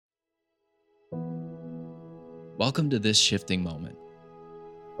Welcome to This Shifting Moment.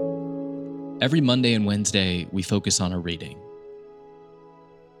 Every Monday and Wednesday, we focus on a reading.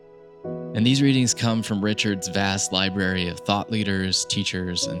 And these readings come from Richard's vast library of thought leaders,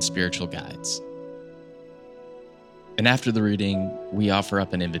 teachers, and spiritual guides. And after the reading, we offer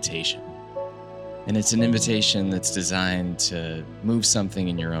up an invitation. And it's an invitation that's designed to move something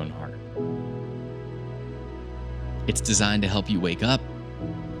in your own heart. It's designed to help you wake up,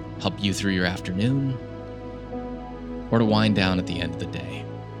 help you through your afternoon, or to wind down at the end of the day.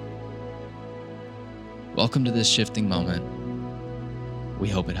 Welcome to This Shifting Moment. We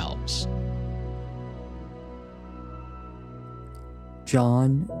hope it helps.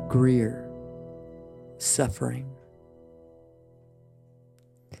 John Greer, Suffering.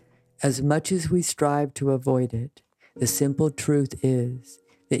 As much as we strive to avoid it, the simple truth is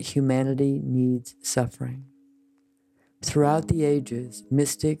that humanity needs suffering. Throughout the ages,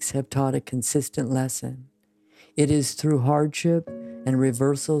 mystics have taught a consistent lesson. It is through hardship and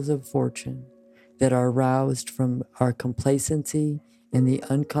reversals of fortune that are roused from our complacency and the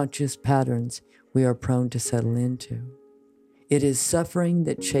unconscious patterns we are prone to settle into. It is suffering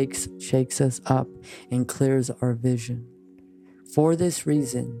that shakes us up and clears our vision. For this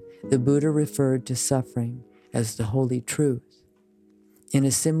reason, the Buddha referred to suffering as the holy truth. In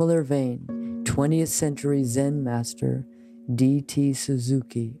a similar vein, 20th century Zen master D.T.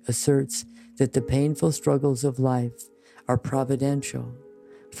 Suzuki asserts that the painful struggles of life are providential,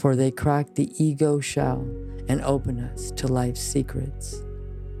 for they crack the ego shell and open us to life's secrets.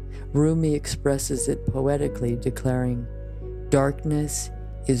 Rumi expresses it poetically, declaring, "Darkness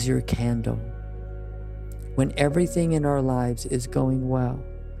is your candle." When everything in our lives is going well,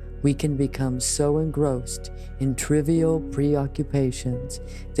 we can become so engrossed in trivial preoccupations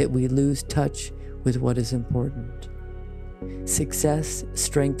that we lose touch with what is important. Success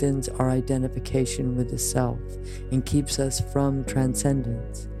strengthens our identification with the self and keeps us from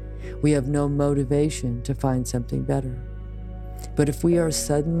transcendence. We have no motivation to find something better. But if we are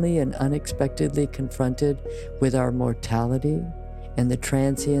suddenly and unexpectedly confronted with our mortality and the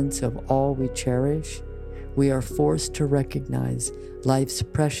transience of all we cherish, we are forced to recognize life's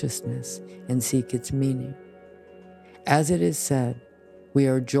preciousness and seek its meaning. As it is said, we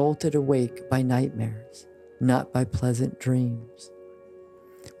are jolted awake by nightmares, not by pleasant dreams.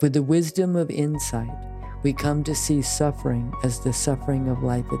 With the wisdom of insight, we come to see suffering as the suffering of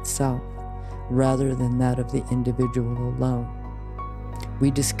life itself, rather than that of the individual alone. We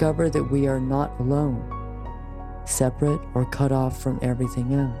discover that we are not alone, separate or cut off from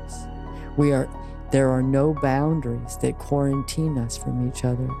everything else. There are no boundaries that quarantine us from each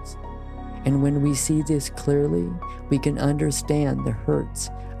other's. And when we see this clearly, we can understand the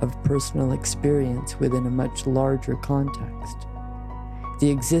hurts of personal experience within a much larger context. The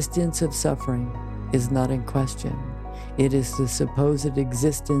existence of suffering is not in question. It is the supposed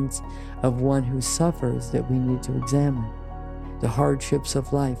existence of one who suffers that we need to examine. The hardships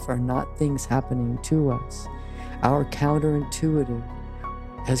of life are not things happening to us. As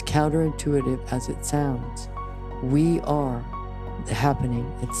counterintuitive as it sounds, we are the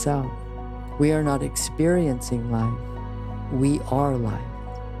happening itself. We are not experiencing life, we are life.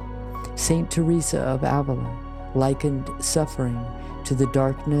 Saint Teresa of Avila likened suffering to the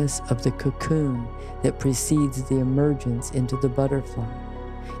darkness of the cocoon that precedes the emergence into the butterfly.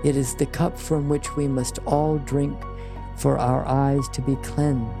 It is the cup from which we must all drink for our eyes to be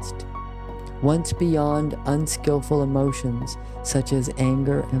cleansed. Once beyond unskillful emotions such as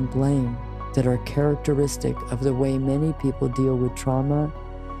anger and blame that are characteristic of the way many people deal with trauma,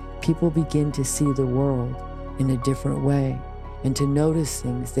 people begin to see the world in a different way and to notice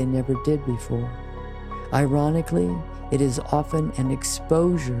things they never did before. Ironically, it is often an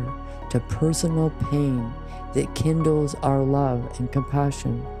exposure to personal pain that kindles our love and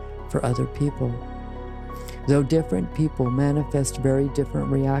compassion for other people. Though different people manifest very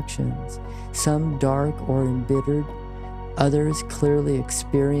different reactions, some dark or embittered, others clearly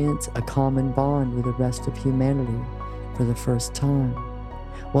experience a common bond with the rest of humanity for the first time.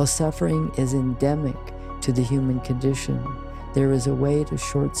 While suffering is endemic to the human condition, there is a way to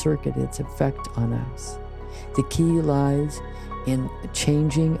short-circuit its effect on us. The key lies in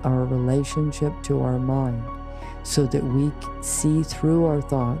changing our relationship to our mind so that we see through our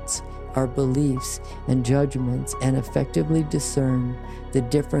thoughts, our beliefs, and judgments and effectively discern the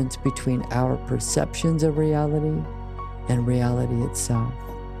difference between our perceptions of reality and reality itself.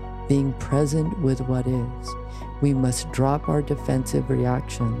 Being present with what is, we must drop our defensive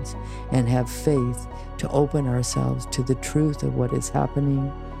reactions and have faith to open ourselves to the truth of what is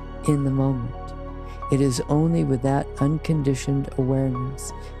happening in the moment. It is only with that unconditioned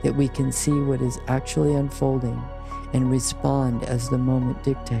awareness that we can see what is actually unfolding and respond as the moment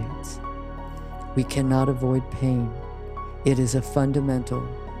dictates. We cannot avoid pain. It is a fundamental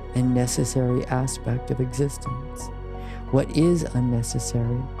and necessary aspect of existence. What is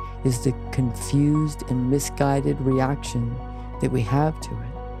unnecessary is the confused and misguided reaction that we have to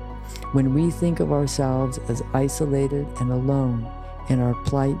it. When we think of ourselves as isolated and alone in our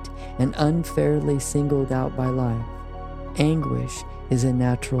plight and unfairly singled out by life, anguish is a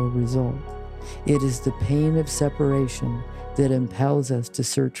natural result. It is the pain of separation that impels us to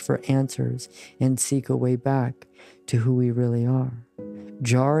search for answers and seek a way back to who we really are.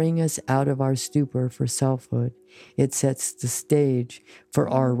 Jarring us out of our stupor for selfhood, it sets the stage for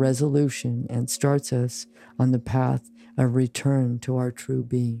our resolution and starts us on the path of return to our true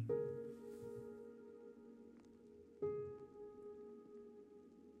being.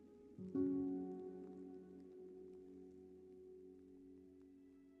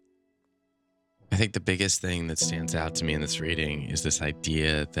 I think the biggest thing that stands out to me in this reading is this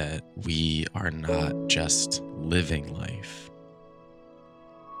idea that we are not just living life,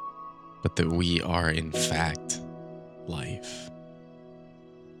 but that we are in fact life.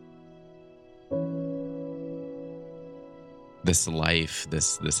 This life,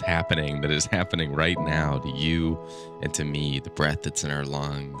 this happening that is happening right now to you and to me, the breath that's in our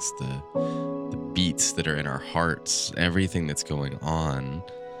lungs, the beats that are in our hearts, everything that's going on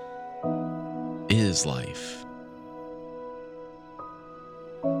is life.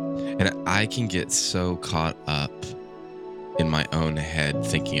 And I can get so caught up in my own head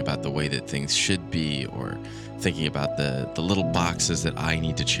thinking about the way that things should be, or thinking about the little boxes that I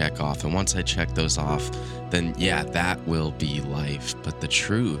need to check off. And once I check those off, then yeah, that will be life. But the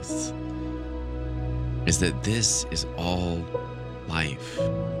truth is that this is all life.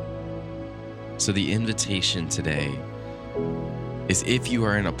 So the invitation today is, if you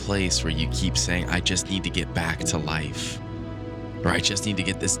are in a place where you keep saying, I just need to get back to life, or I just need to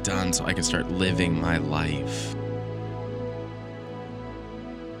get this done so I can start living my life,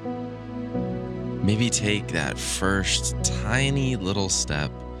 maybe take that first tiny little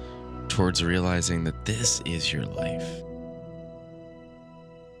step towards realizing that this is your life.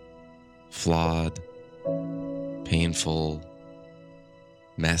 Flawed, painful,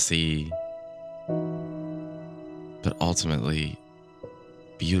 messy, but ultimately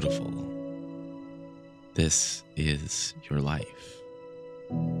beautiful. This is your life.